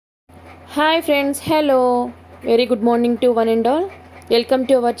Hi friends, hello. Very good morning to one and all. Welcome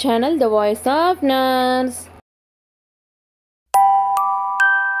to our channel, The Voice of Nurse.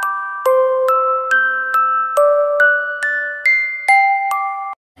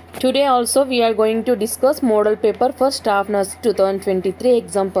 Today also we are going to discuss model paper for staff nurse 2023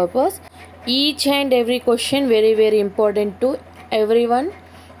 exam purpose. Each and every question very important to everyone.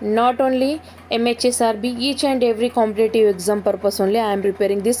 Not only MHSRB, each and every competitive exam purpose only I am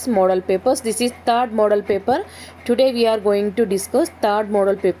preparing this model papers. This is third model paper. Today we are going to discuss third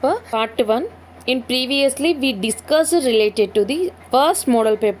model paper part 1. In previously we discussed related to the first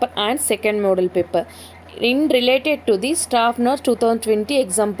model paper and second model paper. In related to the staff nurse 2020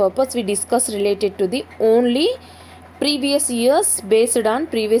 exam purpose, we discussed related to the only previous years, based on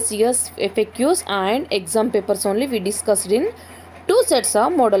previous years FAQs and exam papers only. We discussed in two sets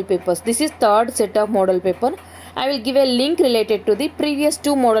of model papers. This is third set of model paper. I will give a link related to the previous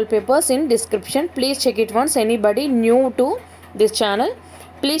two model papers in description. Please check it once. Anybody new to this channel,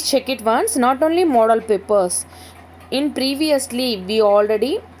 please check it once. Not only model papers, in previously we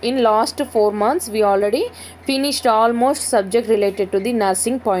already in last 4 months we already finished almost subject related to the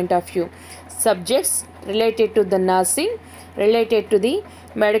nursing point of view. Subjects related to the nursing, related to the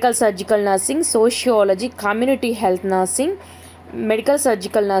medical surgical nursing, sociology, community health nursing, medical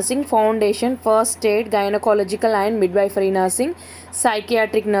surgical nursing, foundation, first aid, gynecological and midwifery nursing,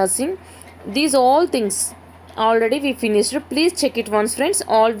 psychiatric nursing. These all things already we finished. Please check it once friends.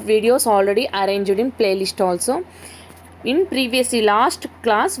 All videos already arranged in playlist also. In previously last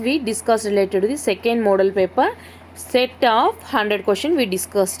class we discussed related to the second model paper set of 100 question we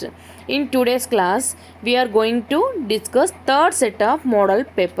discussed. In today's class we are going to discuss third set of model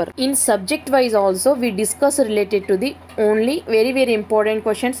paper. In subject wise also we discuss related to the only very important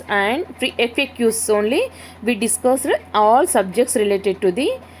questions and FAQs only. We discussed all subjects related to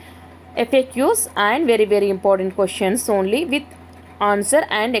the FAQs and very important questions only with answer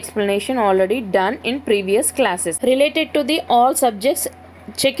and explanation already done in previous classes. Related to the all subjects,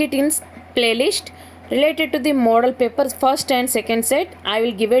 check it in playlist. Related to the model papers first and second set, I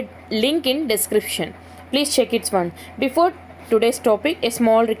will give a link in description. Please check it one. Before today's topic, a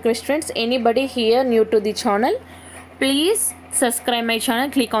small request friends, anybody here new to the channel, please subscribe my channel,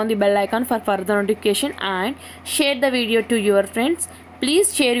 click on the bell icon for further notification and share the video to your friends.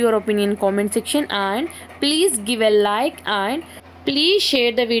 Please share your opinion in comment section and please give a like and please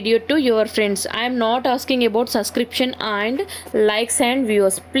share the video to your friends. I am not asking about subscription and likes and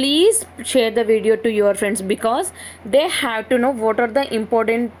views. Please share the video to your friends because they have to know what are the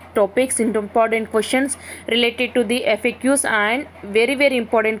important topics, important questions related to the FAQs and very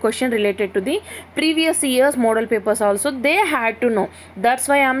important question related to the previous years model papers also. They had to know. That's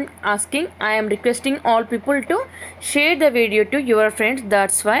why I am asking, I am requesting all people to share the video to your friends.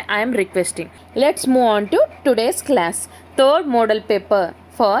 That's why I am requesting. Let's move on to today's class. Third model paper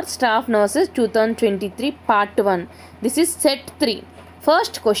for staff nurses 2023 part 1. This is set 3.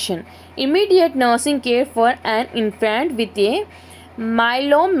 First question. Immediate nursing care for an infant with a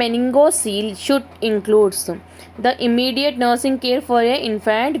myelomenincocele should include. The immediate nursing care for an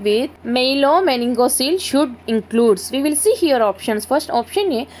infant with myelomenincocele should include. We will see here options. First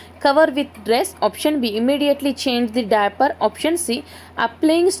option A, cover with dress. Option B, immediately change the diaper. Option C,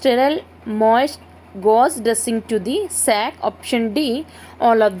 applying sterile moist gauze dressing to the sac. Option D,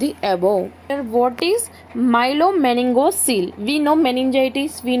 all of the above. What is myelomenincocele? We know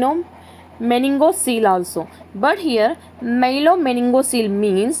meningitis, we know meningocele also, but here myelomenincocele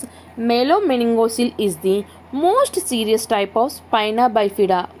means myelomenincocele is the most serious type of spina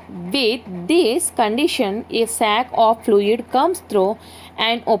bifida. With this condition, a sac of fluid comes through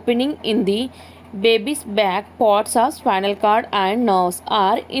an opening in the baby's back. Parts of spinal cord and nerves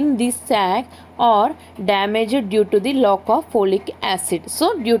are in this sac or damaged due to the lack of folic acid.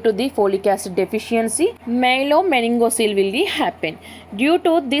 So due to the folic acid deficiency, myelomenincocele will happen. Due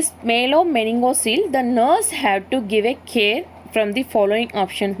to this myelomenincocele, the nurse have to give a care from the following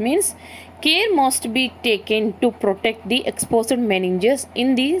options. Means care must be taken to protect the exposed meninges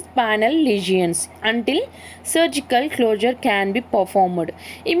in the spinal lesions until surgical closure can be performed.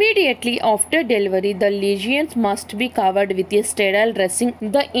 Immediately after delivery, the lesions must be covered with a sterile dressing.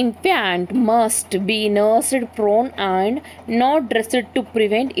 The infant must be nursed prone and not dressed to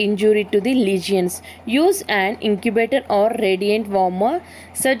prevent injury to the lesions. Use an incubator or radiant warmer.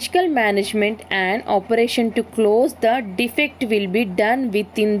 Surgical management and operation to close the defect will be done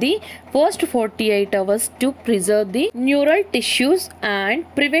within the first 48 hours to preserve the neural tissues and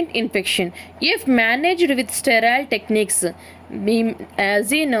prevent infection. If managed with sterile techniques,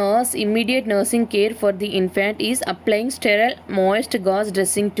 As a nurse, immediate nursing care for the infant is applying sterile moist gauze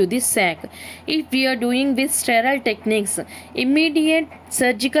dressing to the sac. If we are doing with sterile techniques, immediate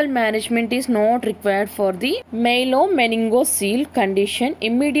surgical management is not required for the myelomeningocele condition.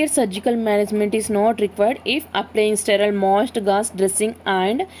 Immediate surgical management is not required if applying sterile moist gauze dressing,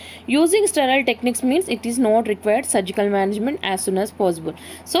 and using sterile techniques means it is not required surgical management as soon as possible.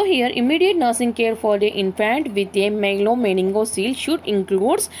 So here immediate nursing care for the infant with a myelomeningocele should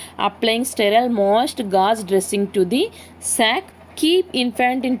include applying sterile moist gauze dressing to the sac. Keep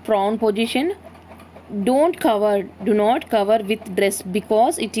infant in prone position. Do not cover with dress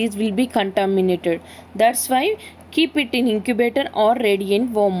because will be contaminated. That's why keep it in incubator or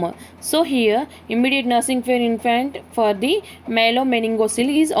radiant warmer. So here immediate nursing for infant for the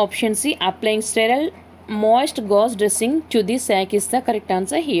myelomeningocele is option C, applying sterile moist gauze dressing to the sac is the correct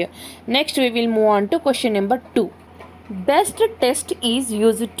answer here. Next we will move on to question number 2. Best test is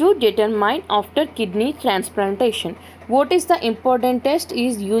used to determine after kidney transplantation. What is the important test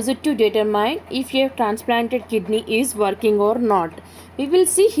is used to determine if a transplanted kidney is working or not? We will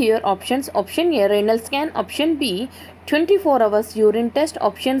see here options. Option A, renal scan. Option B, 24 hours urine test.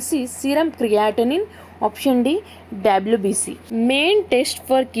 Option C, serum creatinine. Option D, WBC. Main test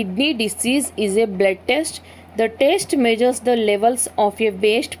for kidney disease is a blood test. The test measures the levels of a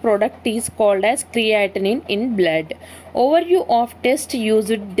waste product is called as creatinine in blood. Overview of tests used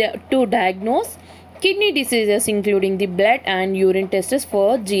to diagnose kidney diseases including the blood and urine tests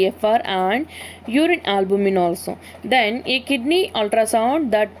for GFR and urine albumin also. Then a kidney ultrasound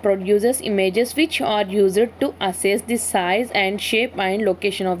that produces images which are used to assess the size and shape and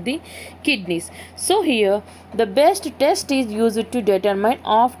location of the kidneys. So here the best test is used to determine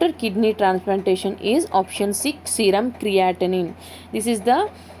after kidney transplantation is option C, serum creatinine. This is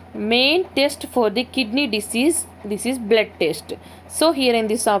the main test for the kidney disease. This is blood test. So here in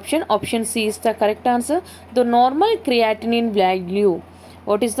this option C is the correct answer. The normal creatinine value.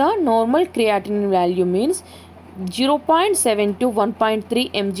 What is the normal creatinine value means 0.7 to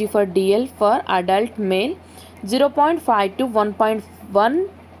 1.3 mg for DL for adult male, 0.5 to 1.1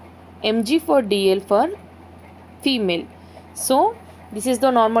 mg for DL for female. So this is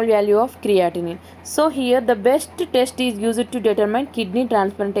the normal value of creatinine. So here the best test is used to determine kidney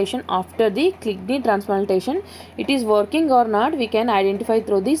transplantation. After the kidney transplantation, it is working or not, we can identify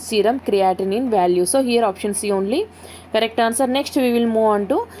through the serum creatinine value. So here option C only correct answer. Next we will move on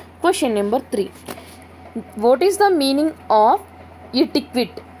to question number 3. What is the meaning of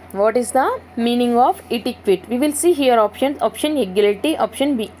etiquette? What is the meaning of etiquette? We will see here options. Option A, guilty.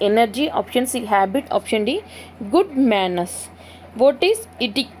 Option B, energy. Option C, habit. Option D, good manners. What is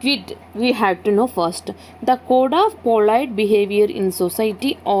etiquette? We have to know first. The code of polite behavior in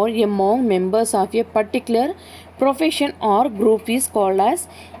society or among members of a particular profession or group is called as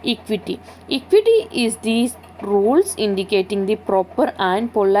equity. Equity is these rules indicating the proper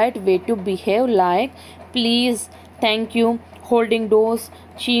and polite way to behave, like please, thank you, holding doors,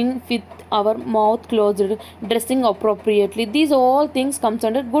 chewing with our mouth closed, dressing appropriately. These all things comes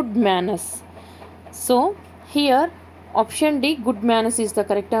under good manners. So here option D, good manners is the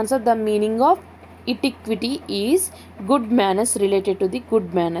correct answer. The meaning of etiquette is good manners, related to the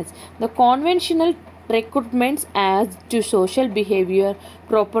good manners. The conventional recruitments as to social behavior,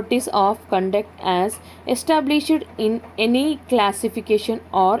 properties of conduct as established in any classification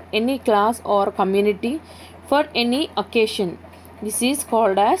or any class or community for any occasion. This is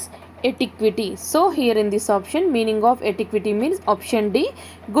called as etiquette. So here in this option, meaning of etiquette means option D,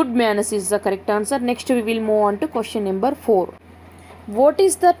 good manners is the correct answer. Next we will move on to question number 4. What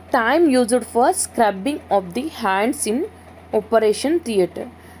is the time used for scrubbing of the hands in operation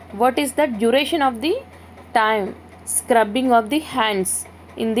theatre? What is the duration of the time scrubbing of the hands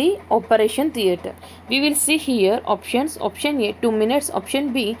in the operation theatre? We will see here options. Option A, 2 minutes.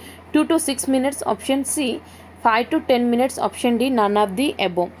 Option B, 2 to 6 minutes. Option C, 5 to 10 minutes. Option D, none of the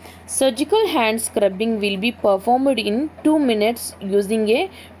above. Surgical hand scrubbing will be performed in 2 minutes using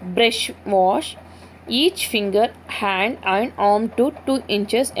a brush wash each finger, hand and arm to 2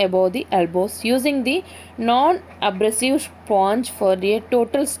 inches above the elbows using the non-abrasive sponge for a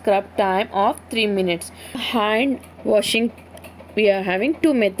total scrub time of 3 minutes. Hand washing, we are having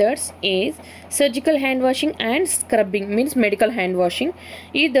 2 methods, is surgical hand washing and scrubbing means medical hand washing.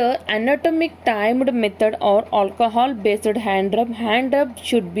 Either anatomic timed method or alcohol based hand rub. Hand rub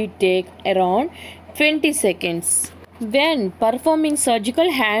should be take around 20 seconds. When performing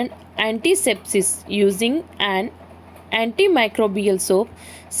surgical hand antisepsis using an antimicrobial soap,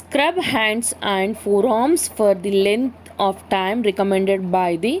 scrub hands and forearms for the length of time recommended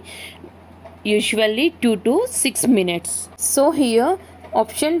by the usually 2 to 6 minutes. So here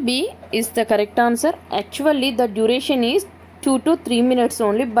option B is the correct answer. Actually the duration is 2 to 3 minutes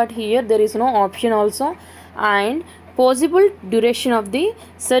only, but here there is no option also. And possible duration of the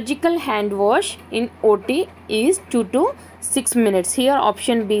surgical hand wash in OT is 2 to 6 minutes. Here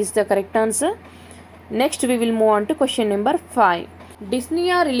option B is the correct answer. Next we will move on to question number 5.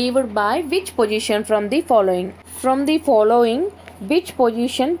 Dyspnea relieved by which position from the following? From the following, which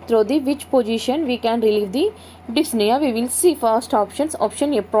position, through the which position we can relieve the dyspnea? We will see first options.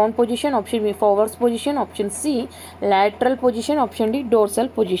 Option A, prone position. Option B, forward position. Option C, lateral position. Option D, dorsal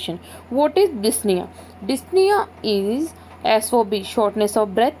position. What is dyspnea? Dyspnea is SOB, shortness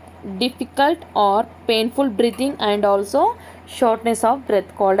of breath, difficult or painful breathing, and also shortness of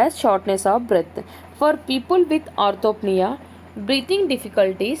breath, called as shortness of breath. For people with orthopnea, breathing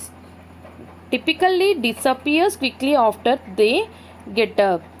difficulties typically disappears quickly after they get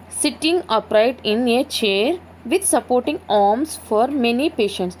up. Sitting upright in a chair with supporting arms for many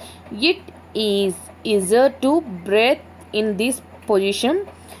patients, it is easier to breathe in this position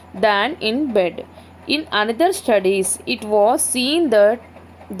than in bed. In another studies, it was seen that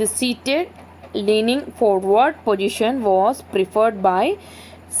the seated leaning forward position was preferred by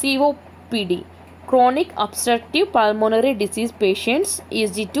COPD, chronic obstructive pulmonary disease patients,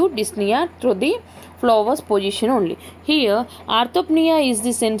 easy to dyspnea through the forward position only. Here orthopnea is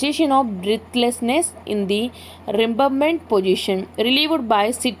the sensation of breathlessness in the recumbent position, relieved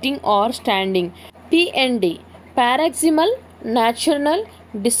by sitting or standing. PND, paroxysmal nocturnal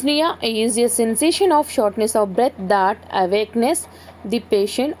dyspnea, is a sensation of shortness of breath that awakens the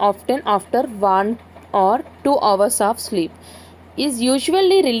patient often after 1 or 2 hours of sleep. Is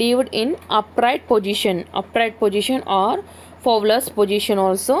usually relieved in upright position or forward position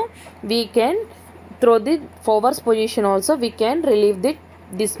also. We can, through the forward position also, we can relieve the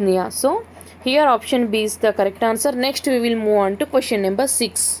dyspnea. So here option B is the correct answer. Next we will move on to question number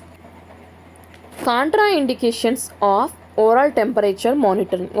 6. Contraindications of oral temperature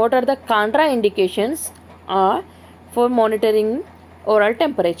monitoring. What are the contraindications for monitoring oral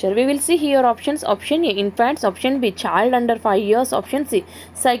temperature? We will see here options. Option A, infants. Option B, child under 5 years. Option C,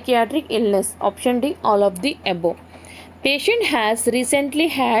 psychiatric illness. Option D, all of the above. Patient has recently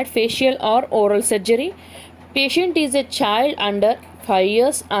had facial or oral surgery. Patient is a child under 5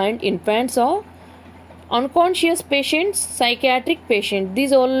 years and infants or unconscious patients, psychiatric patient.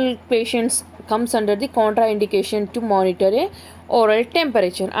 These all patients comes under the contraindication to monitor a oral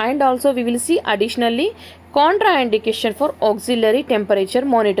temperature. And also we will see additionally contraindication for auxiliary temperature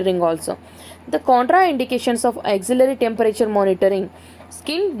monitoring also. The contraindications of auxiliary temperature monitoring: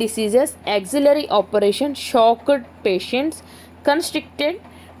 skin diseases, axillary operation, shocked patients, constricted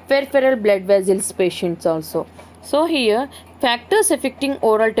peripheral blood vessels patients also. So here factors affecting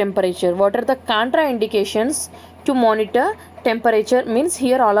oral temperature. What are the contraindications to monitor temperature? Means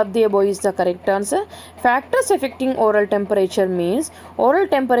here all of the above is the correct answer. Factors affecting oral temperature means oral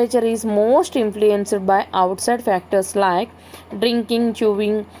temperature is most influenced by outside factors like drinking,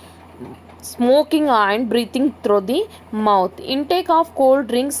 chewing, smoking and breathing through the mouth. Intake of cold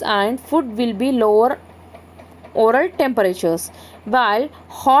drinks and food will be lower oral temperatures, while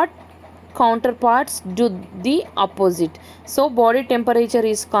hot counterparts do the opposite. So body temperature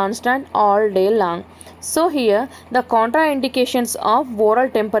is constant all day long. So here the contraindications of oral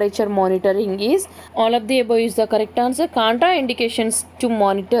temperature monitoring is all of the above is the correct answer. Contraindications to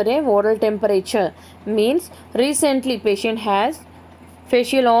monitor a oral temperature means recently patient has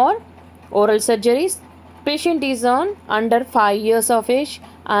facial or oral surgeries, patient is on under 5 years of age,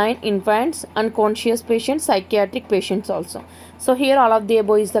 and infants, unconscious patients, psychiatric patients also. So here all of the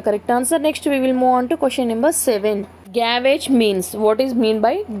above is the correct answer. Next we will move on to question number 7. Gavage means. What is mean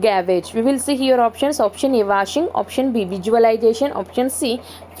by gavage? We will see here options. Option A, washing. Option B, visualization. Option C,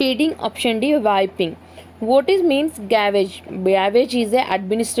 feeding. Option D, wiping. What is means gavage? Gavage is the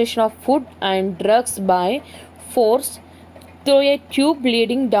administration of food and drugs by force through a tube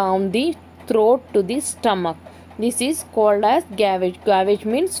leading down the throat to the stomach. This is called as gavage. Gavage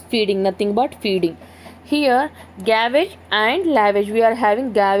means feeding, nothing but feeding. Here gavage and lavage, we are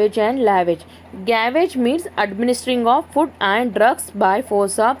having gavage and lavage. Gavage means administering of food and drugs by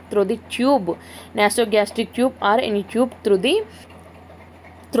force of through the tube, nasogastric tube or any tube through the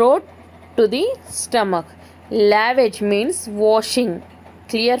throat to the stomach. Lavage means washing.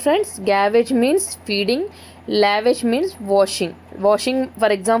 Clear friends? Gavage means feeding, lavage means washing. Washing, for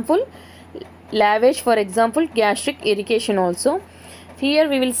example, lavage for example gastric irrigation also. Here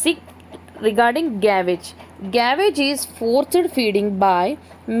we will see regarding gavage. Gavage is forced feeding by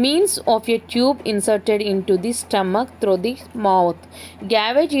means of a tube inserted into the stomach through the mouth.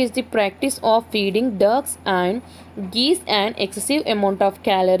 Gavage is the practice of feeding ducks and geese an excessive amount of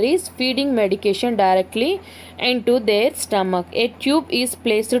calories, feeding medication directly into their stomach. A tube is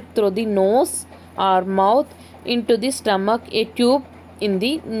placed through the nose or mouth into the stomach. A tube in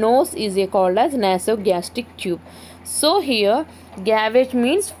the nose is called as nasogastric tube. So here gavage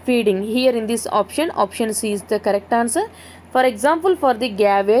means feeding. Here in this option C is the correct answer. For example, for the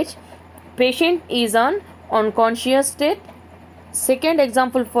gavage, patient is on unconscious state. Second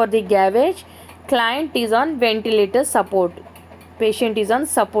example for the gavage, client is on ventilator support. Patient is on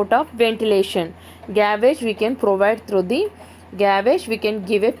support of ventilation. Gavage we can provide through the gavage. We can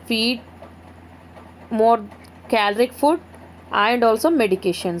give a feed, more caloric food, and also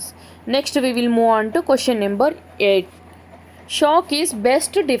medications. Next we will move on to question number 8. Shock is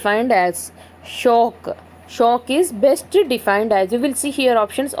best defined as. Shock is best defined as. We will see here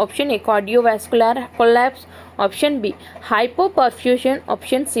options. Option A, cardiovascular collapse. Option B, hypoperfusion.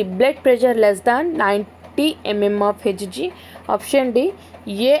 Option C, blood pressure less than 90 mm of Hg. Option D,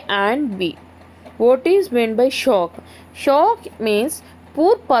 A and B. What is meant by shock? Shock means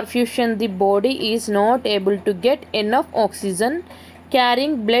poor perfusion. The body is not able to get enough oxygen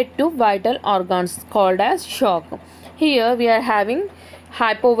carrying blood to vital organs, called as shock. Here we are having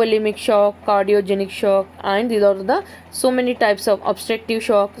hypovolemic shock, cardiogenic shock, and these are the so many types of obstructive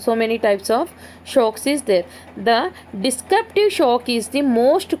shock. So many types of shocks is there. The descriptive shock is the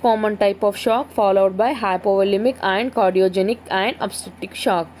most common type of shock, followed by hypovolemic and cardiogenic, and obstructive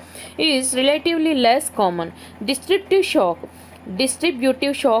shock is relatively less common. Distributive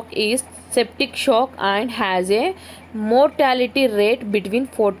shock is septic shock and has a mortality rate between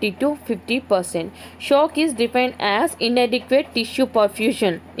 40 to 50%. Shock is defined as inadequate tissue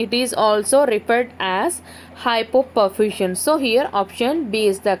perfusion. It is also referred as hypoperfusion. So here option B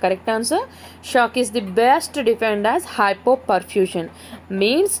is the correct answer. Shock is the best defined as hypoperfusion,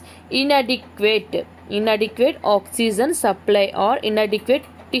 means inadequate oxygen supply or inadequate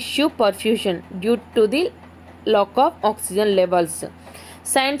tissue perfusion due to the lack of oxygen levels.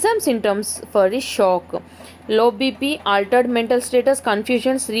 Signs and symptoms for the shock: low BP, altered mental status,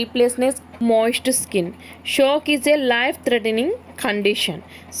 confusion, sleeplessness, moist skin. Shock is a life-threatening condition.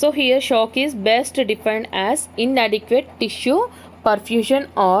 So here shock is best defined as inadequate tissue perfusion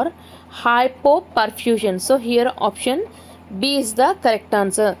or hypoperfusion. So here option B is the correct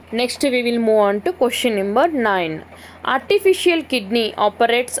answer. Next we will move on to question number 9. Artificial kidney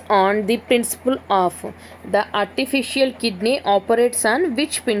operates on the principle of. The artificial kidney operates on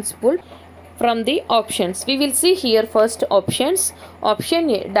which principle? From the options we will see here first options. Option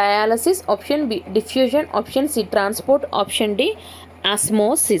A, dialysis. Option B, diffusion. Option C, transport. Option D,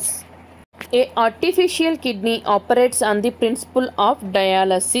 osmosis. A artificial kidney operates on the principle of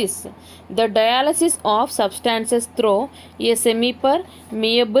dialysis. The dialysis of substances through a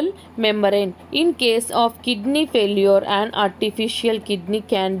semi-permeable membrane. In case of kidney failure, an artificial kidney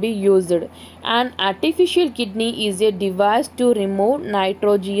can be used. An artificial kidney is a device to remove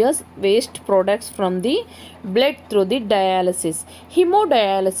nitrogenous waste products from the blood through the dialysis.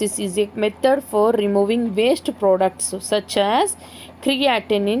 Hemodialysis is a method for removing waste products such as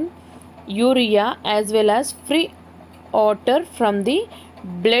creatinine, urea, as well as free water from the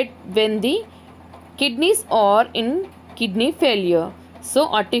blood when the kidneys are in kidney failure. So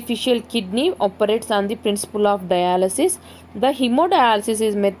artificial kidney operates on the principle of dialysis. The hemodialysis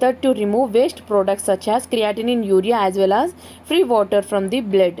is method to remove waste products such as creatinine, urea, as well as free water from the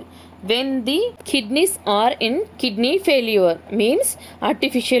blood when the kidneys are in kidney failure, means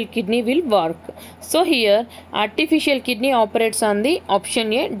artificial kidney will work. So here artificial kidney operates on the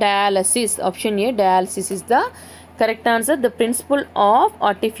option A, dialysis. Option A, dialysis is the correct answer. The principle of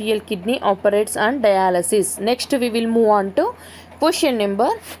artificial kidney operates on dialysis. Next we will move on to question number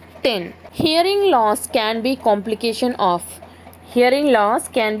 10. Hearing loss can be complication of. Hearing loss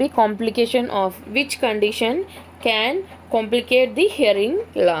can be complication of which condition can complicate the hearing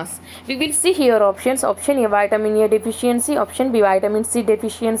loss? We will see here options. Option A, vitamin A deficiency. Option B, vitamin C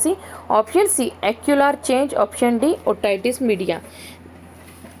deficiency. Option C, ocular change. Option D, otitis media.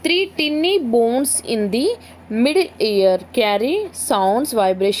 3 tiny bones in the middle ear carry sounds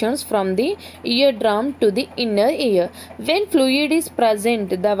vibrations from the eardrum to the inner ear. When fluid is present,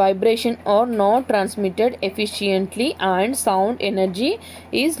 the vibration are not transmitted efficiently and sound energy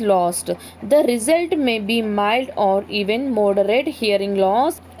is lost. The result may be mild or even moderate hearing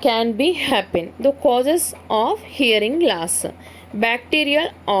loss can be happen. The causes of hearing loss: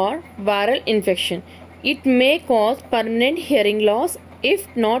 bacterial or viral infection. It may cause permanent hearing loss if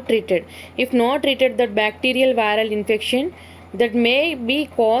not treated. If not treated, that bacterial viral infection that may be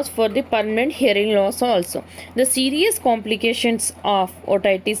cause for the permanent hearing loss also. The serious complications of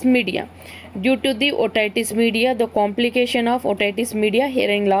otitis media. Due to the otitis media, the complication of otitis media,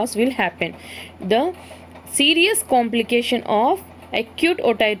 hearing loss will happen. The serious complication of acute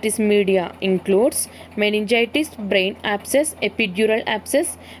otitis media includes meningitis, brain abscess, epidural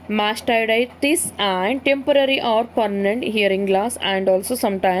abscess, mastoiditis, and temporary or permanent hearing loss, and also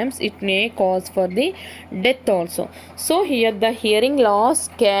sometimes it may cause for the death also. So here the hearing loss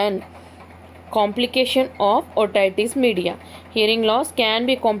can complication of otitis media. Hearing loss can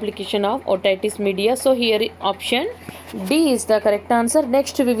be complication of otitis media. So here option D is the correct answer.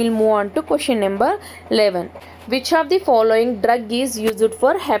 Next we will move on to question number 11. Which of the following drug is used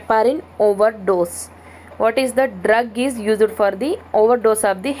for heparin overdose? What is the drug is used for the overdose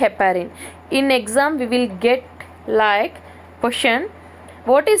of the heparin? In exam we will get like question,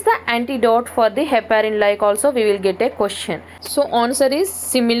 what is the antidote for the heparin, like also we will get a question. So answer is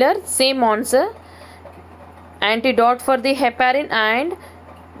similar, same answer. Antidote for the heparin and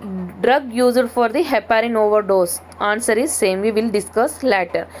drug used for the heparin overdose. Answer is same. We will discuss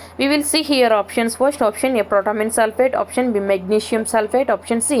later. We will see here options first. Option A protamine sulfate, option B magnesium sulfate,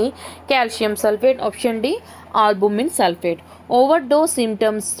 option C calcium sulfate, option D albumin sulfate. Overdose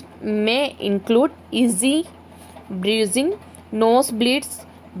symptoms may include easy bruising, nosebleeds,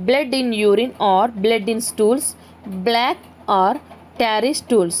 blood in urine or blood in stools, black or tarry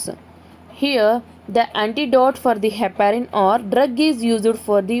stools. Here the antidote for the heparin or drug is used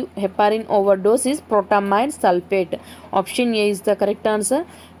for the heparin overdose is protamine sulfate. Option A is the correct answer.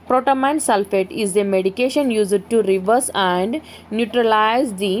 Protamine sulfate is a medication used to reverse and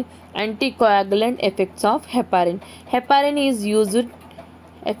neutralize the anticoagulant effects of heparin. Heparin is used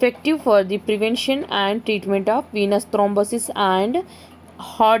effective for the prevention and treatment of venous thrombosis and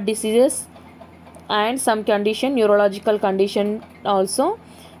heart diseases and some condition, neurological condition also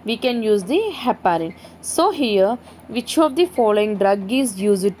we can use the heparin. So here which of the following drug is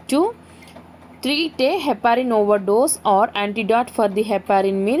used to treat a heparin overdose or antidote for the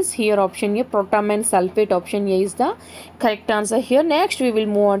heparin means here option A protamine sulfate. Option A is the correct answer here. Next we will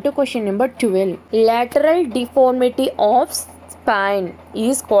move on to question number 12. Lateral deformity of spine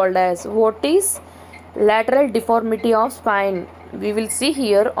is called as, what is lateral deformity of spine? We will see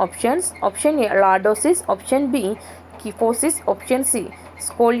here options. Option A lordosis, option B kyphosis, option C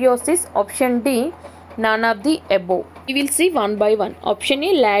scoliosis, option D none of the above. We will see one by one. Option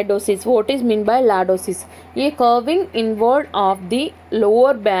A lordosis. What is meant by lordosis? A curving inward of the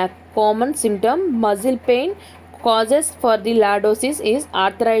lower back. Common symptom muscle pain. Causes for the lordosis is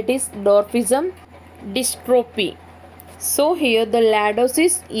arthritis, dwarfism, dystrophy. So here the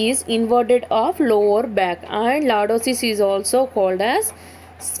lordosis is inverted of lower back and lordosis is also called as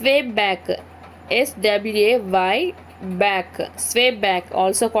sway back. SWAY back, sway back,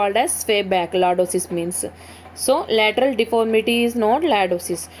 also called as sway back, lordosis means. So lateral deformity is not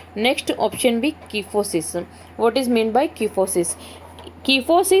lordosis. Next option B kyphosis. What is meant by kyphosis?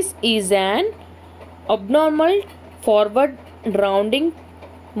 Kyphosis is an abnormal forward rounding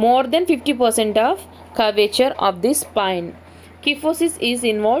more than 50% of curvature of the spine. Kyphosis is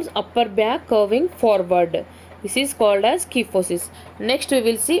involves upper back curving forward. This is called as kyphosis. Next we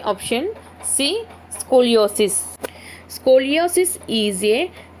will see option C scoliosis. Scoliosis is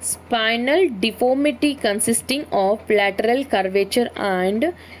a spinal deformity consisting of lateral curvature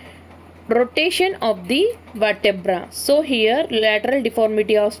and rotation of the vertebra. So here lateral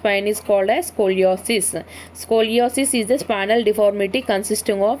deformity of spine is called as scoliosis. Scoliosis is the spinal deformity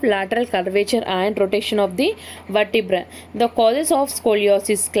consisting of lateral curvature and rotation of the vertebra. The causes of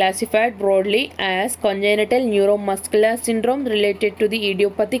scoliosis classified broadly as congenital neuromuscular syndrome related to the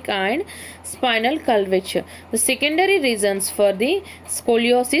idiopathic and spinal curvature. The secondary reasons for the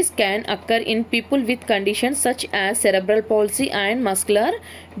scoliosis can occur in people with conditions such as cerebral palsy and muscular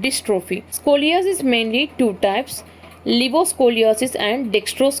dystrophy. Scoliosis mainly two types, levoscoliosis and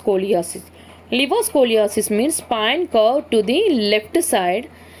dextroscoliosis. Levoscoliosis means spine curve to the left side.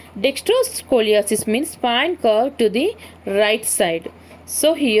 Dextroscoliosis means spine curve to the right side.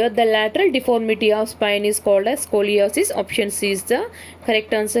 So here the lateral deformity of spine is called as scoliosis. Option C is the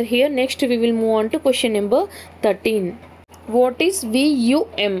correct answer here. Next we will move on to question number 13. What is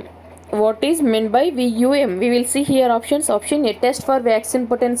VUM? What is meant by VUM? We will see here options. Option A test for vaccine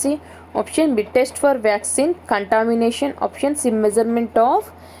potency. Option B test for vaccine contamination. Option C measurement of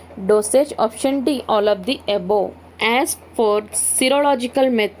dosage. Option D all of the above. As for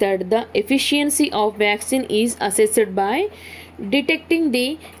serological method, the efficiency of vaccine is assessed by detecting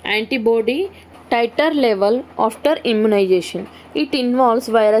the antibody titer level after immunization. It involves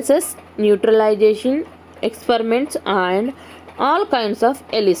viruses, neutralization experiments and all kinds of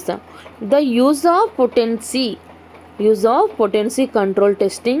ELISA. The use of potency control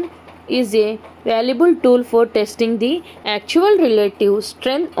testing is a valuable tool for testing the actual relative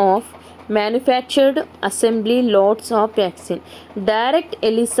strength of manufactured assembly lots of vaccine. Direct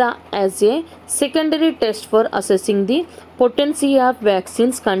ELISA as a secondary test for assessing the potency of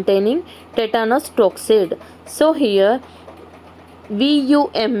vaccines containing tetanus toxoid. So here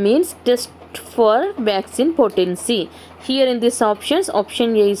VUM means test for vaccine potency. Here in these options,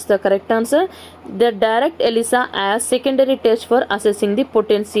 option A is the correct answer. The direct ELISA as secondary test for assessing the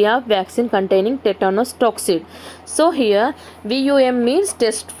potency of vaccine containing tetanus toxoid. So here VUM means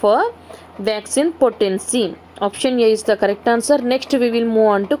test for vaccine potency. Option A is the correct answer. Next we will move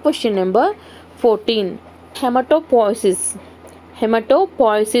on to question number 14. Hematopoiesis.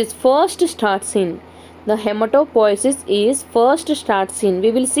 Hematopoiesis first starts in. The hematopoiesis is first starts in.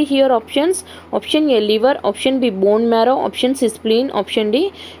 We will see here options. Option A liver, option B bone marrow, option C spleen, option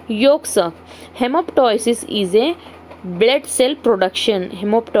D yolk sac. Hematopoiesis is a blood cell production.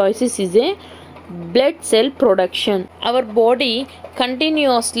 Hematopoiesis is a blood cell production. Our body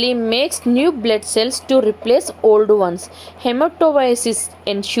continuously makes new blood cells to replace old ones. Hematopoiesis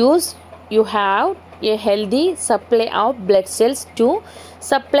ensures you have a healthy supply of blood cells to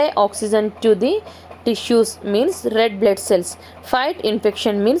supply oxygen to the tissues means red blood cells. Fight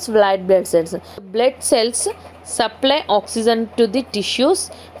infection means white blood cells. Blood cells supply oxygen to the tissues,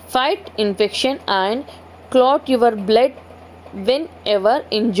 fight infection and clot your blood whenever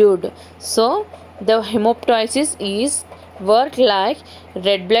injured. So the hematopoiesis is work like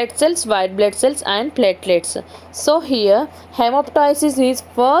red blood cells, white blood cells and platelets. So here hematopoiesis is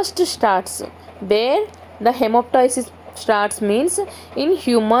first starts. Where the hematopoiesis starts means in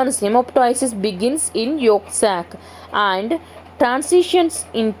humans hematopoiesis begins in yolk sac and transitions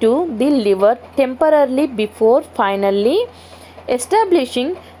into the liver temporarily before finally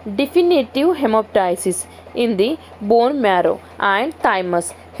establishing definitive hematopoiesis in the bone marrow and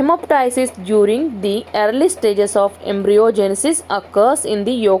thymus. Hematopoiesis during the early stages of embryogenesis occurs in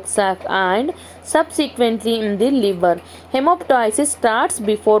the yolk sac and subsequently in the liver. Hematopoiesis starts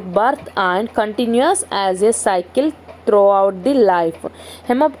before birth and continues as a cycle throughout the life.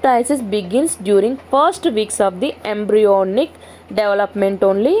 Hematopoiesis begins during first weeks of the embryonic development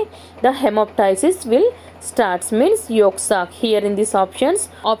only. The hematopoiesis will starts means yolk sac. Here in these options,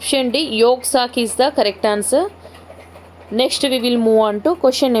 option D yolk sac is the correct answer. Next we will move on to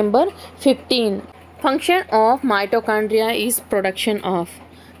question number 15. Function of mitochondria is production of.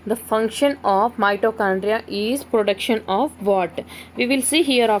 The function of mitochondria is production of what? We will see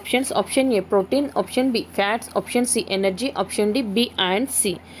here options. Option A protein, option B fats, option C energy, option D B and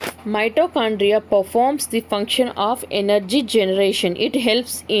C. Mitochondria performs the function of energy generation. It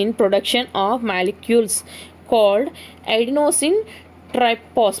helps in production of molecules called adenosine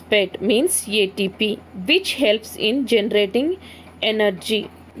triphosphate means ATP, which helps in generating energy.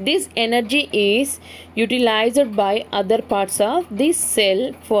 This energy is utilized by other parts of the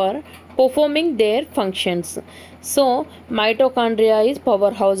cell for performing their functions. So, mitochondria is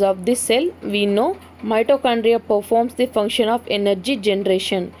powerhouse of the cell. We know mitochondria performs the function of energy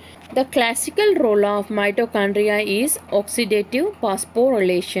generation. The classical role of mitochondria is oxidative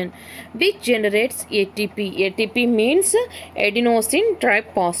phosphorylation, which generates ATP. ATP means adenosine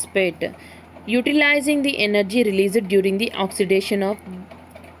triphosphate, utilizing the energy released during the oxidation of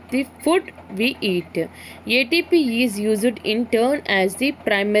the food we eat. ATP is used in turn as the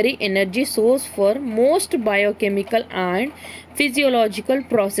primary energy source for most biochemical and physiological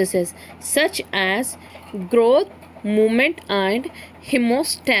processes such as growth, movement and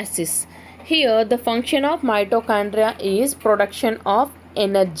hemostasis. Here the function of mitochondria is production of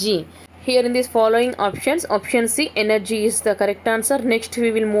energy. Here in these following options, option C energy is the correct answer. Next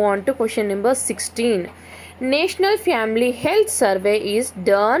we will move on to question number 16. National Family Health Survey is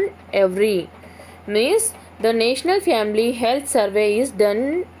done every. Means the National Family Health Survey is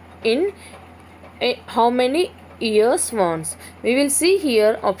done in how many years once? We will see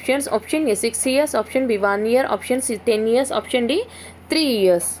here options. Option A 6 years, option B 1 year, option C 10 years, option D 3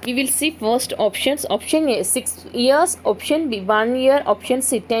 years. We will see first options. Option A 6 years, option B 1 year, option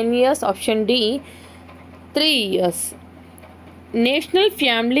C 10 years, option D 3 years. National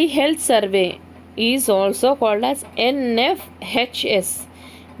Family Health Survey is also called as NFHS,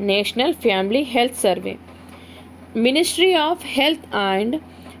 National Family Health Survey. Ministry of Health and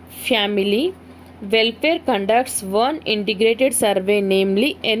Family Welfare conducts one integrated survey,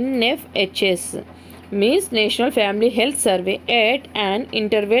 namely NFHS. means National Family Health Survey at an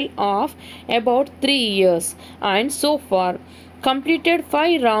interval of about 3 years, and so far completed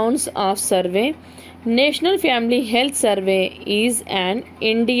 5 rounds of survey. National Family Health Survey is an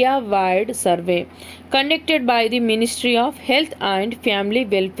India-wide survey conducted by the Ministry of Health and Family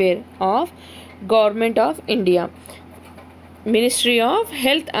Welfare of Government of India. Ministry of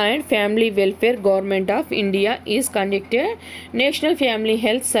Health and Family Welfare Government of India is conducted. National Family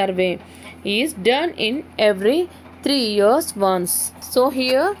Health Survey is done in every 3 years once. So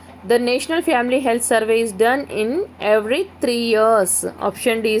here the National Family Health Survey is done in every 3 years.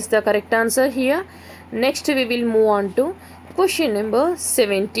 Option D is the correct answer here. Next we will move on to question number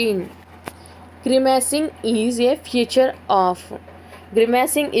 17. Grimacing is a feature of.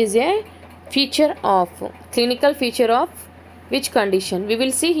 Grimacing is a feature of. Clinical feature of which condition? We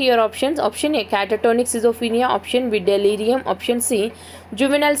will see here options. Option A, catatonic schizophrenia. Option B, delirium. Option C,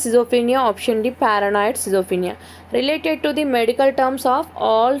 juvenile schizophrenia. Option D, paranoid schizophrenia. Related to the medical terms of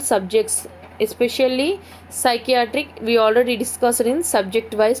all subjects, especially psychiatric, we already discussed in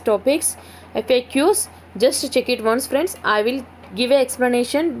subject wise topics. FAQs, just check it once friends. I will give an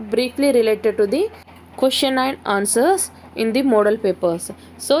explanation briefly related to the question and answers in the model papers.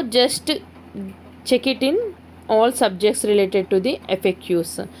 So just check it in all subjects related to the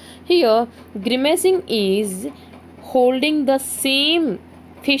FAQs. Here grimacing is holding the same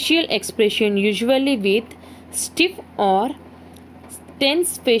facial expression, usually with stiff or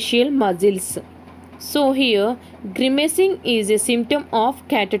tense facial muscles. So here grimacing is a symptom of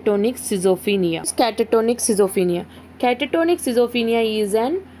catatonic schizophrenia. Catatonic schizophrenia. Catatonic schizophrenia is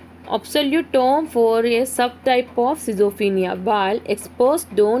an absolute term for a subtype of schizophrenia. While experts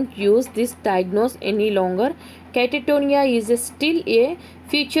don't use this diagnosis any longer, catatonia is still a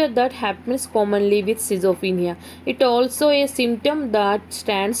feature that happens commonly with schizophrenia. It also a symptom that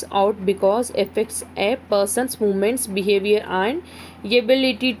stands out because affects a person's movements, behavior and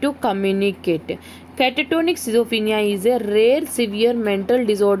ability to communicate. Catatonic schizophrenia is a rare severe mental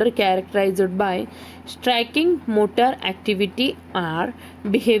disorder characterized by striking motor activity or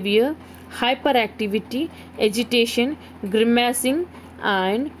behavior, hyperactivity, agitation, grimacing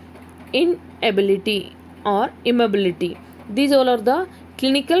and inability or immobility. These all are the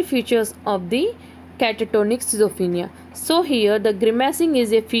clinical features of the catatonic schizophrenia. So here the grimacing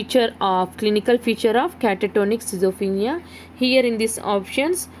is a feature of clinical feature of catatonic schizophrenia. Here in these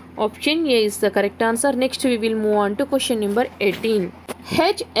options, option A is the correct answer. Next we will move on to question number 18.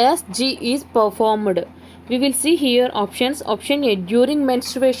 HSG is performed. We will see here options. Option A, during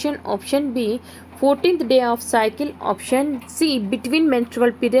menstruation. Option B, 14th day of cycle. Option C, between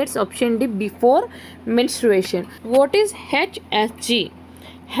menstrual periods. Option D, before menstruation. What is HSG?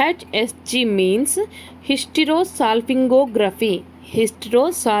 HSG means hysterosalpingography.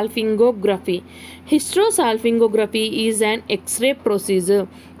 Hysterosalpingography. Hysterosalpingography is an X-ray procedure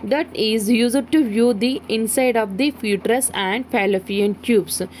that is used to view the inside of the uterus and fallopian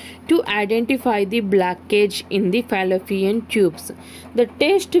tubes to identify the blockage in the fallopian tubes. The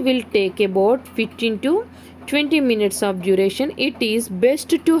test will take about 15 to 20 minutes of duration. It is best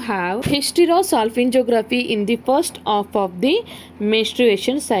to have hysterosalpingography in the first half of the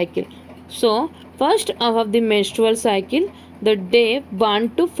menstruation cycle. So, first half of the menstrual cycle, the day 1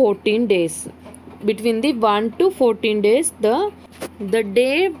 to 14 days. Between the 1 to 14 days, the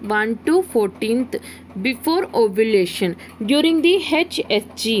day 1 to 14th before ovulation. During the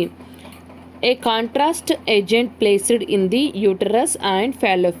HSG, a contrast agent placed in the uterus and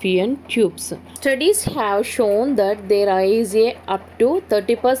fallopian tubes. Studies have shown that there is a up to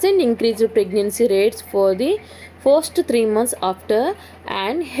 30% increased pregnancy rates for the first 3 months after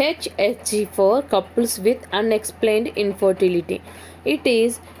an HSG for couples with unexplained infertility. It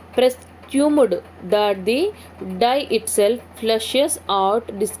is presumed that the dye itself flushes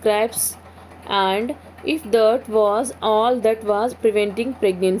out, describes, and if that was all that was preventing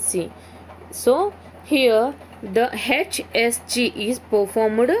pregnancy. So here the HSG is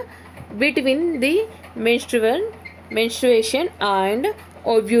performed between the menstruation and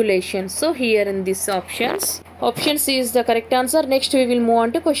ovulation. So here in these options, option C is the correct answer. Next we will move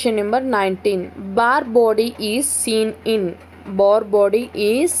on to question number 19. Bare body is seen in. Bare body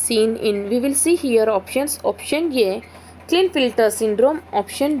is seen in. We will see here options. Option A, Klinefelter syndrome.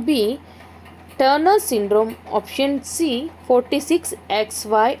 Option B, Turner syndrome. Option C,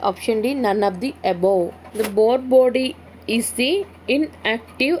 46XY. Option D, none of the above. The bare body is the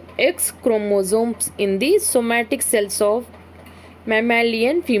inactive X chromosomes in the somatic cells of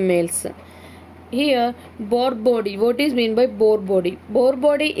mammalian females. Here bare body, what is meant by bare body? Bare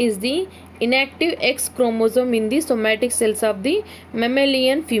body is the inactive X chromosome in the somatic cells of the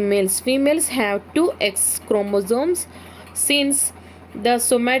mammalian females. Females have two X chromosomes since the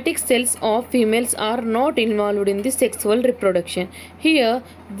somatic cells of females are not involved in the sexual reproduction. Here,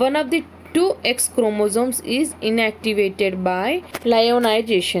 one of the two X chromosomes is inactivated by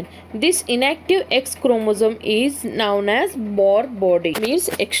lionization. This inactive X chromosome is known as Bohr body, means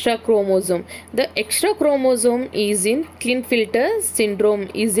extra chromosome. The extra chromosome is in Klinefelter syndrome,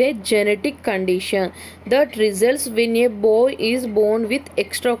 is a genetic condition that results when a boy is born with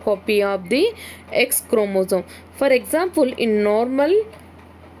extra copy of the X chromosome. For example, in normal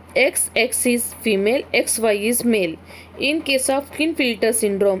XX is female, XY is male. In case of Klinefelter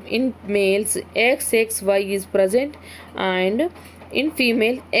syndrome, in males XXY is present and in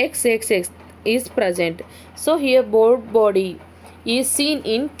female XXX is present. So here Bohr body is seen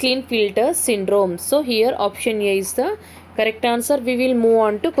in Klinefelter syndrome. So here option A is the correct answer. We will move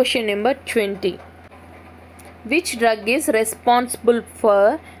on to question number 20. Which drug is responsible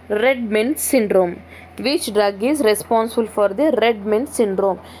for Redmond syndrome? Which drug is responsible for the Redmond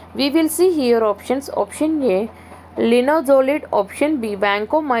syndrome? We will see here options. Option A, linezolid. Option B,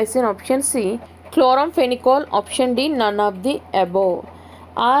 vancomycin. Option C, chloramphenicol. Option D, none of the above.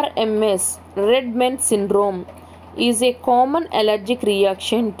 RMS, Redmond syndrome, is a common allergic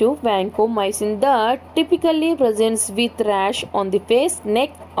reaction to vancomycin that typically presents with rash on the face, neck,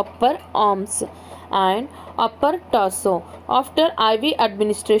 upper arms and upper torso after IV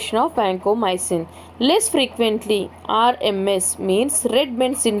administration of vancomycin. Less frequently, RMS means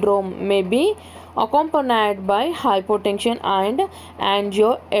Redmond syndrome may be accompanied by hypotension and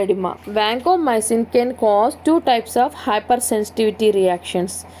angioedema. Vancomycin can cause two types of hypersensitivity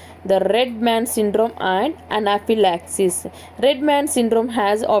reactions: the Redmond syndrome and anaphylaxis. Redmond syndrome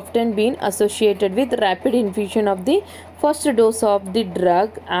has often been associated with rapid infusion of the first dose of the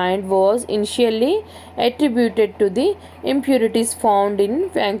drug and was initially attributed to the impurities found in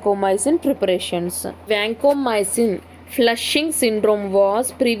vancomycin preparations. Vancomycin flushing syndrome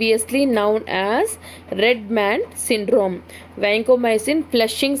was previously known as Redmond syndrome. Vancomycin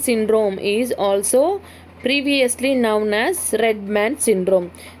flushing syndrome is also previously known as Redmond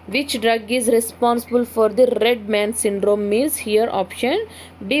syndrome. Which drug is responsible for the Redmond syndrome means here option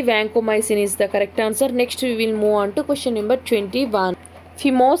D, vancomycin is the correct answer. Next we will move on to question number 21.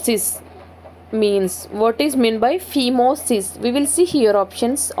 Phimosis means, what is meant by phimosis? We will see here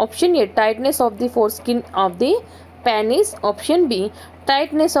options. Option A, tightness of the foreskin of the penis. Option B,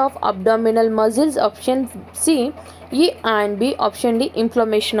 tightness of abdominal muscles. Option C, A and B. Option D,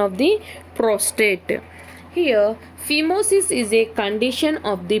 inflammation of the prostate. Here, phimosis is a condition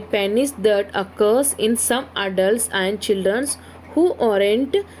of the penis that occurs in some adults and children who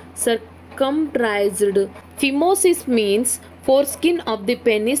aren't circumcised. Phimosis means foreskin of the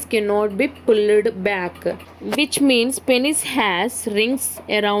penis cannot be pulled back, which means penis has rings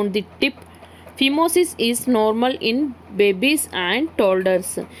around the tip. Phimosis is normal in babies and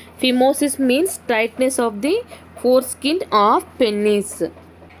toddlers. Phimosis means tightness of the foreskin of penis.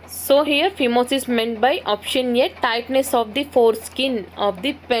 So here phimosis meant by option A, tightness of the foreskin of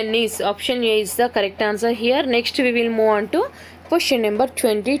the penis. Option A is the correct answer here. Next we will move on to question number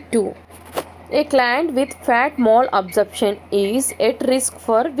 22. A client with fat malabsorption is at risk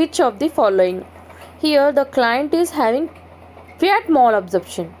for which of the following? Here the client is having fat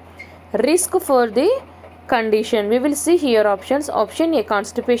malabsorption. Risk for the condition. We will see here options. Option A,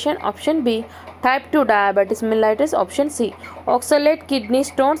 constipation. Option B, type 2 diabetes mellitus. Option C, oxalate kidney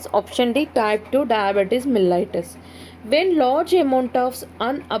stones. Option D, type 2 diabetes mellitus. When large amount of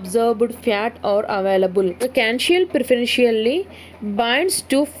unabsorbed fat are available, the calcium preferentially binds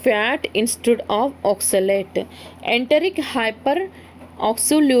to fat instead of oxalate. Enteric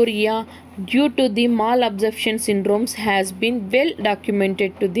hyperoxaluria due to the malabsorption syndromes has been well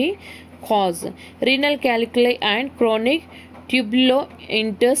documented to the cause. Renal calculi and chronic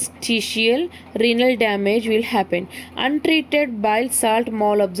tubulointerstitial renal damage will happen. Untreated bile salt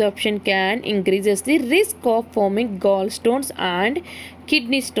malabsorption can increases the risk of forming gallstones and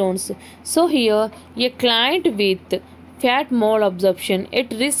kidney stones. So here a client with fat malabsorption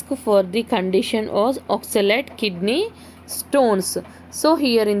at risk for the condition was oxalate kidney stones. So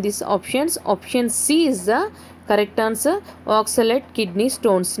here in these options, option C is the correct answer, oxalate kidney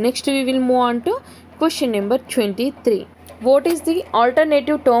stones. Next we will move on to question number 23. What is the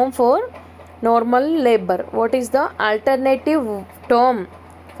alternative term for normal labor? What is the alternative term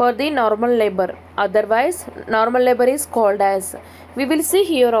for the normal labor? Otherwise, normal labor is called as. We will see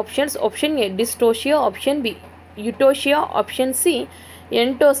here options. Option A, dystocia. Option B, eutosia. Option C,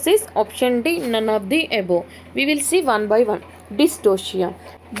 entosis. Option D, none of the above. We will see one by one. Dystocia.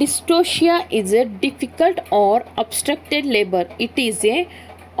 Dystocia is a difficult or obstructed labor. It is a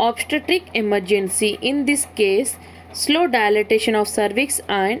obstetric emergency. In this case, slow dilatation of cervix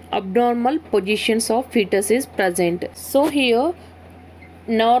and abnormal positions of fetus is present. So here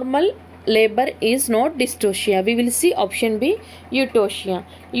normal labor is not dystocia. We will see option B, eutocia.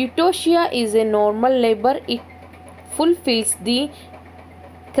 Eutocia is a normal labor. It fulfills the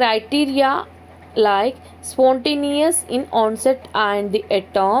criteria like spontaneous in onset and the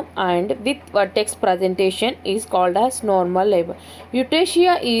atom and with vertex presentation is called as normal labor.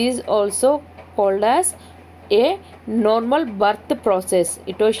 Eutocia is also called as a normal birth process.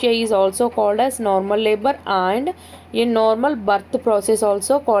 Eutocia is also called as normal labor and a normal birth process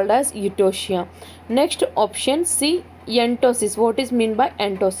also called as eutocia. Next option C, entosis. What is meant by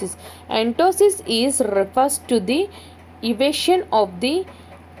entosis? Entosis is refers to the evasion of the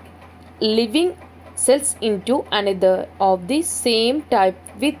living cells into another of the same type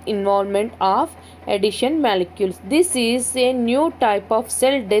with involvement of addition molecules. This is a new type of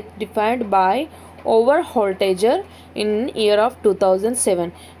cell death defined by Overholtager in year of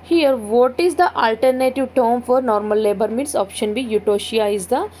 2007. Here what is the alternative term for normal labor means option B, eutocia is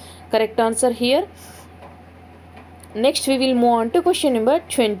the correct answer here. Next we will move on to question number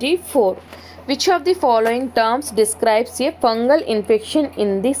 24. Which of the following terms describes a fungal infection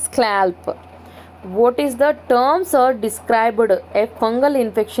in the scalp? What is the terms are described a fungal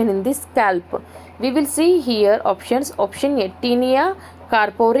infection in the scalp? We will see here options. Option A, tinea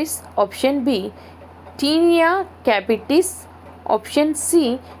corporis. Option B, tinea capitis. Option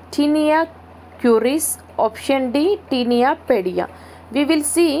C, tinea curis. Option D, tinea pedia. We will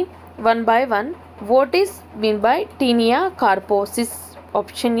see one by one what is meant by tinea corporis.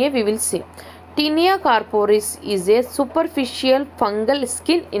 Option A we will see. Tinea corporis is a superficial fungal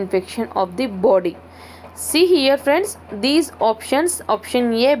skin infection of the body. See here friends, these options,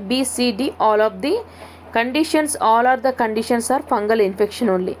 option A, B, C, D, all of the conditions, all are the conditions are fungal infection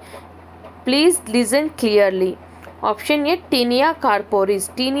only. Please listen clearly. Option A, tinea corporis.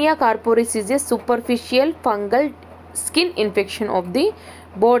 Tinea corporis is a superficial fungal skin infection of the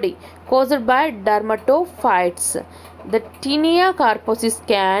body caused by dermatophytes. The tinea corporis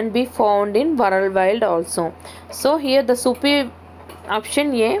can be found in worldwide also. So here the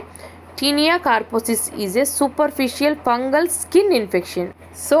option A, tinea corporis is a superficial fungal skin infection.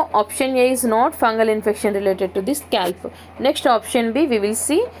 So option A is not fungal infection related to the scalp. Next option B we will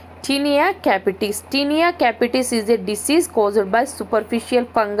see tinea capitis. Tinea capitis is a disease caused by superficial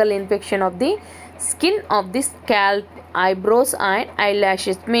fungal infection of the skin of the scalp, eyebrows and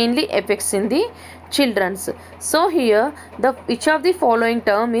eyelashes, mainly affects in the children's. So here the which of the following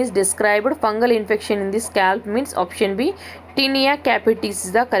term is described fungal infection in the scalp means option B, tinea capitis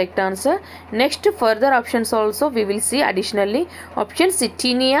is the correct answer. Next further options also we will see additionally. Option C,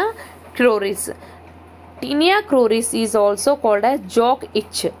 tinea cruris. Tinea cruris is also called as jock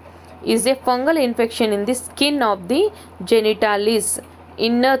itch, is a fungal infection in the skin of the genitalis,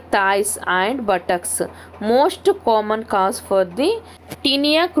 inner thighs and buttocks. Most common cause for the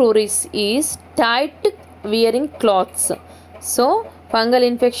tinea cruris is tight wearing clothes. So fungal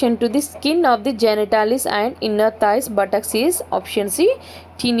infection to the skin of the genitalis and inner thighs, buttocks is option C,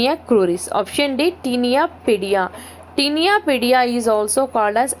 tinea cruris. Option D, tinea pedia. Tinea pedia is also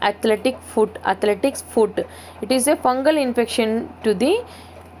called as athletic foot. It is a fungal infection to the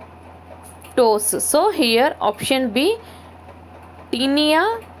toes. So here option B,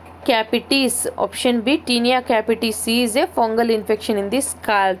 tinea capitis. Option B, tinea capitis is a fungal infection in the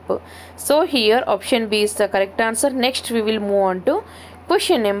scalp. So here option B is the correct answer. Next we will move on to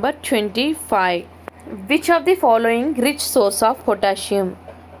question number 25. Which of the following rich source of potassium?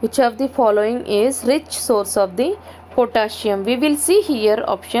 Which of the following is rich source of the potassium? We will see here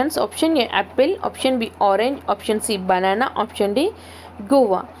options. Option A, apple. Option B, orange. Option C, banana. Option D,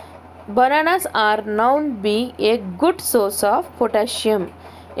 guava. Bananas are known be a good source of potassium.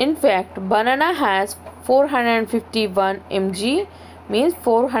 In fact, banana has 451 mg, means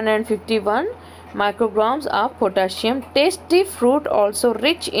 451 micrograms of potassium. Tasty fruit also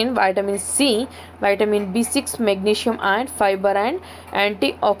rich in vitamin C, vitamin B6, magnesium and fiber and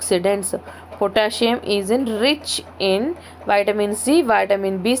antioxidants. Potassium is rich in vitamin C,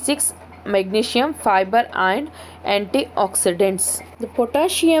 vitamin B6, magnesium, fiber and antioxidants. The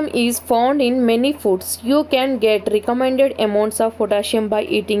potassium is found in many foods. You can get recommended amounts of potassium by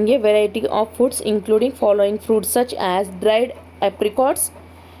eating a variety of foods including following fruits such as dried apricots,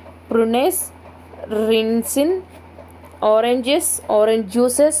 prunes, raisin, oranges, orange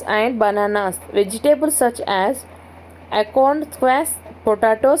juices and bananas. Vegetables such as acorn, squash,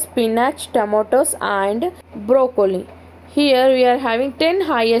 potatoes, spinach, tomatoes and broccoli. Here we are having 10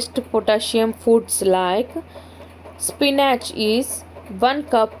 highest potassium foods like spinach is 1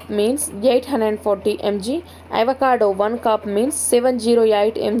 cup means 840 mg, avocado 1 cup means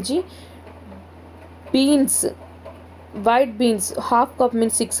 708 mg, beans, white beans half cup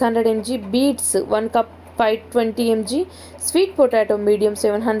means 600 mg, beets 1 cup 520 mg, sweet potato medium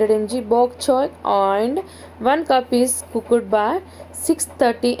 700 mg, bok choy and 1 cup is cooked by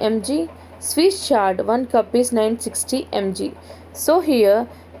 630 mg, Swiss chard 1 cup is 960 mg. So here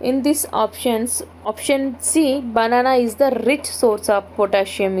in these options, option C, banana is the rich source of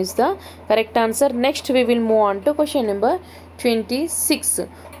potassium is the correct answer. Next we will move on to question number 26.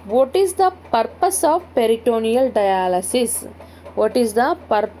 What is the purpose of peritoneal dialysis? What is the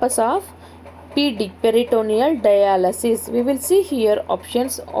purpose of PD, peritoneal dialysis? We will see here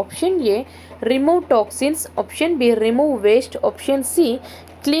options. Option A, remove toxins. Option B, remove waste. Option C,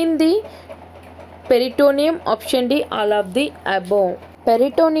 clean the peritoneum. Option D, all of the above.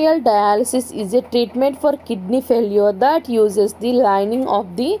 Peritoneal dialysis is a treatment for kidney failure that uses the lining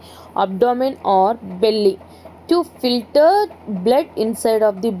of the abdomen or belly to filter blood inside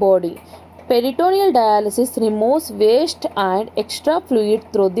of the body. Peritoneal dialysis removes waste and extra fluid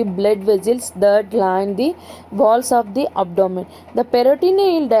through the blood vessels that line the walls of the abdomen. The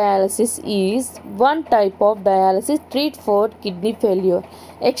peritoneal dialysis is one type of dialysis treat for kidney failure.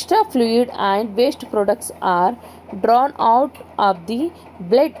 Extra fluid and waste products are drawn out of the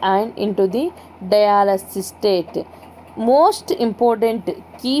blood and into the dialysis state. Most important,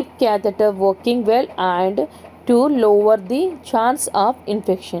 keep catheter working well and to lower the chance of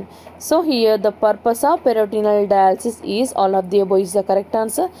infection. So here the purpose of peritoneal dialysis is all of the above is the correct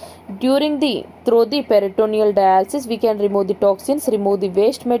answer. Through the peritoneal dialysis we can remove the toxins, remove the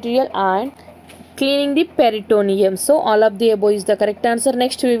waste material and cleaning the peritoneum. So all of the above is the correct answer.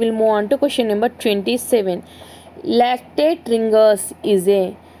 Next we will move on to question number 27. Lactate ringers is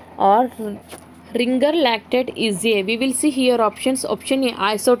a or ringer lactate is a. We will see here options. Option A,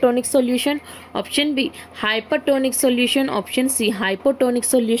 isotonic solution. Option B, hypertonic solution. Option C, hypotonic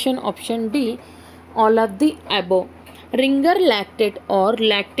solution. Option D, all of the above. Ringer lactate or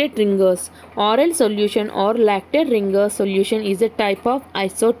lactate ringers oral solution or lactate ringer solution is a type of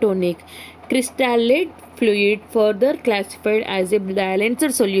isotonic crystallite fluid further classified as a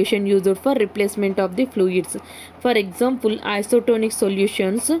balanced solution used for replacement of the fluids. For example, isotonic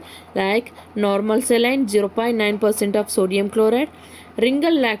solutions like normal saline 0.9% of sodium chloride,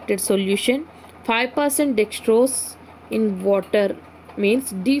 ringer lactate solution 5% dextrose in water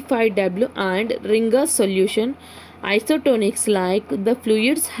means D5W, and ringer solution isotonics like the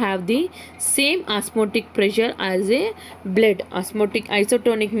fluids have the same osmotic pressure as a blood.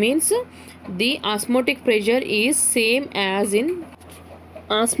 Isotonic means the osmotic pressure is same as in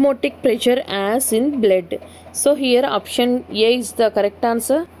osmotic pressure as in blood. So here option A is the correct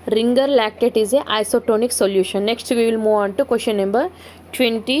answer. Ringer lactate is a isotonic solution. Next we will move on to question number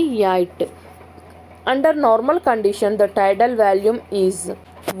 28. Under normal condition the tidal volume is.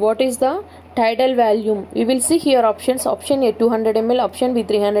 What is the tidal volume? We will see here options. Option A 200 ml, option B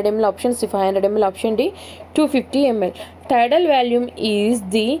 300 ml, option C 500 ml, option D 250 ml. Tidal volume is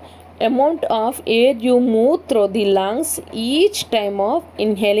the amount of air you move through the lungs each time of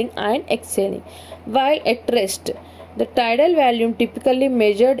inhaling and exhaling while at rest. The tidal volume typically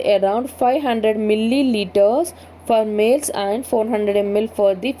measured around 500 milliliters for males and 400 ml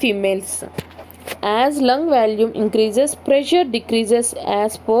for the females. As lung volume increases, pressure decreases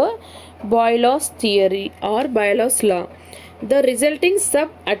as per Boyle's theory or Boyle's law. The resulting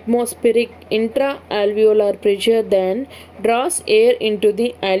subatmospheric intra-alveolar pressure then draws air into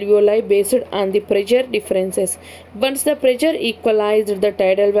the alveoli based on the pressure differences. Once the pressure equalized, the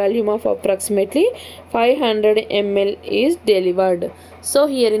tidal volume of approximately 500 ml is delivered. So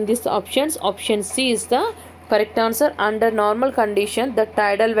here in these options, option C is the correct answer. Under normal condition, the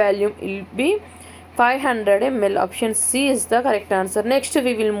tidal volume will be 500 ml. Option C is the correct answer. Next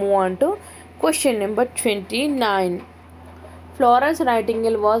we will move on to question number 29. Florence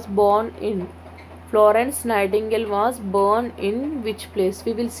Nightingale was born in. Florence Nightingale was born in which place?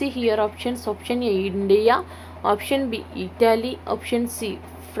 We will see here options. Option A India, option B Italy, option C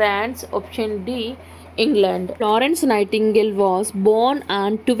France, option D England. Florence Nightingale was born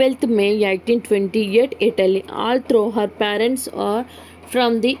on 12th May 1820 at Italy. Although her parents are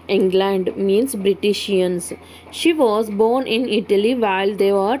from the England means Britishans. She was born in Italy while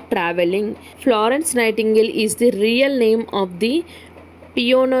they were traveling. Florence Nightingale is the real name of the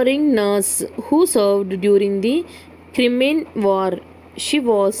pioneering nurse who served during the Crimean War. She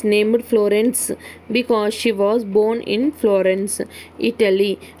was named Florence because she was born in Florence,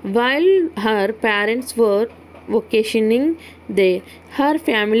 Italy, while her parents were vacationing there. Her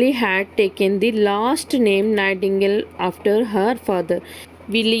family had taken the last name Nightingale after her father.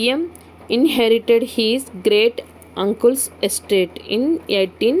 William inherited his great uncle's estate in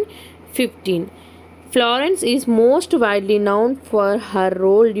 1815. Florence is most widely known for her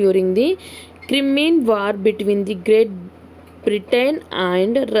role during the Crimean War between the Great Britain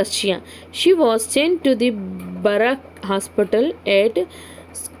and Russia. She was sent to the Barak Hospital at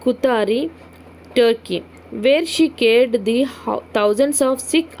Scutari, Turkey, where she cared the thousands of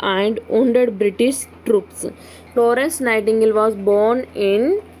sick and wounded British troops. Florence Nightingale was born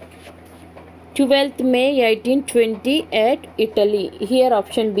in 12th May 1820 at Italy. Here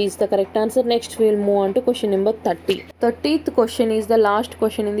option B is the correct answer. Next we will move on to question number 30. 30th question is the last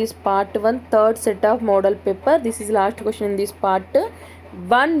question in this part 1 third set of model paper. This is last question in this part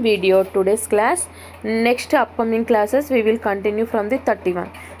 1 video today's class. Next upcoming classes we will continue from the 31.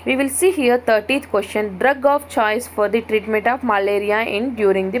 We will see here 30th question, drug of choice for the treatment of malaria in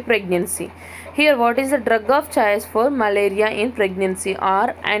during the pregnancy. Here what is the drug of choice for malaria in pregnancy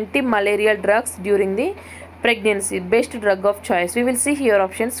or anti-malarial drugs during the pregnancy? Best drug of choice. We will see here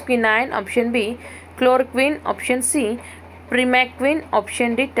options: quinine, option B; chloroquine, option C; primaquine,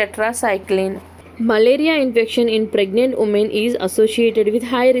 option D; tetracycline. Malaria infection in pregnant women is associated with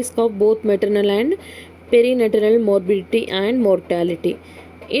high risk of both maternal and perinatal morbidity and mortality.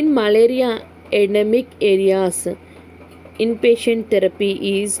 In malaria endemic areas, inpatient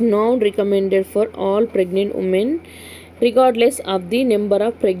therapy is now recommended for all pregnant women regardless of the number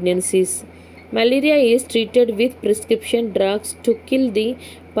of pregnancies. Malaria is treated with prescription drugs to kill the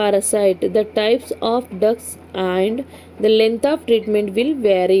parasite. The types of drugs and the length of treatment will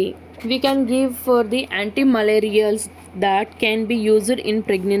vary. We can give for the anti-malarials that can be used in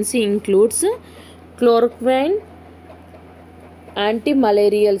pregnancy includes chloroquine.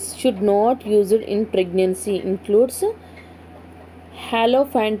 Anti-malarials should not used in pregnancy includes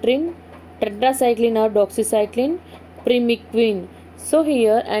halofantrine, tetracycline or doxycycline, primaquine. So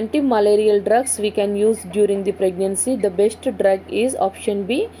here anti-malarial drugs we can use during the pregnancy. The best drug is option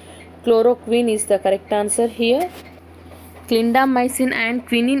B. Chloroquine is the correct answer here. Clindamycin and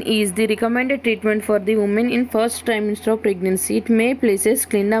quinine is the recommended treatment for the woman in first trimester of pregnancy. It may places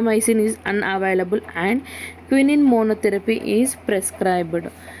clindamycin is unavailable and quinine monotherapy is prescribed.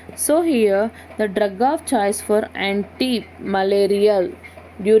 So here the drug of choice for anti-malarial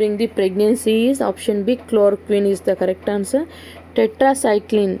during the pregnancy is option B. Chloroquine is the correct answer.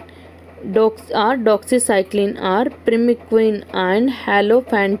 Tetracycline, doxycycline or primaquine and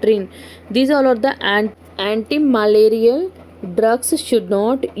halofantrine. These all are the anti-malarial drugs should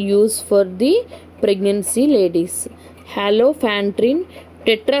not use for the pregnancy ladies. Halofantrine,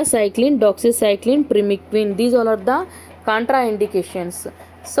 tetracycline, doxycycline, primaquine. These all are the contraindications.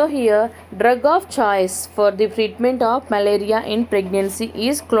 So here drug of choice for the treatment of malaria in pregnancy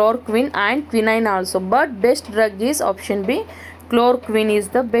is chloroquine and quinine also. But best drug is option B. Chloroquine is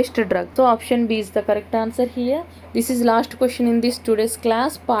the best drug. So option B is the correct answer here. This is last question in this today's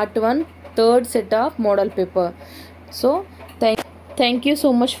class part 1 third set of model paper. So thank you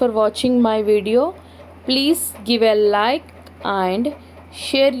so much for watching my video. Please give a like and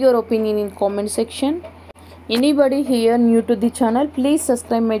share your opinion in comment section. Anybody here new to the channel, please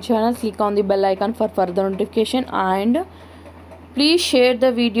subscribe my channel, click on the bell icon for further notification and please share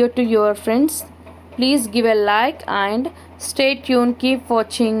the video to your friends. Please give a like and stay tuned, keep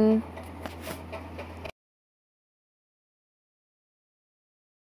watching.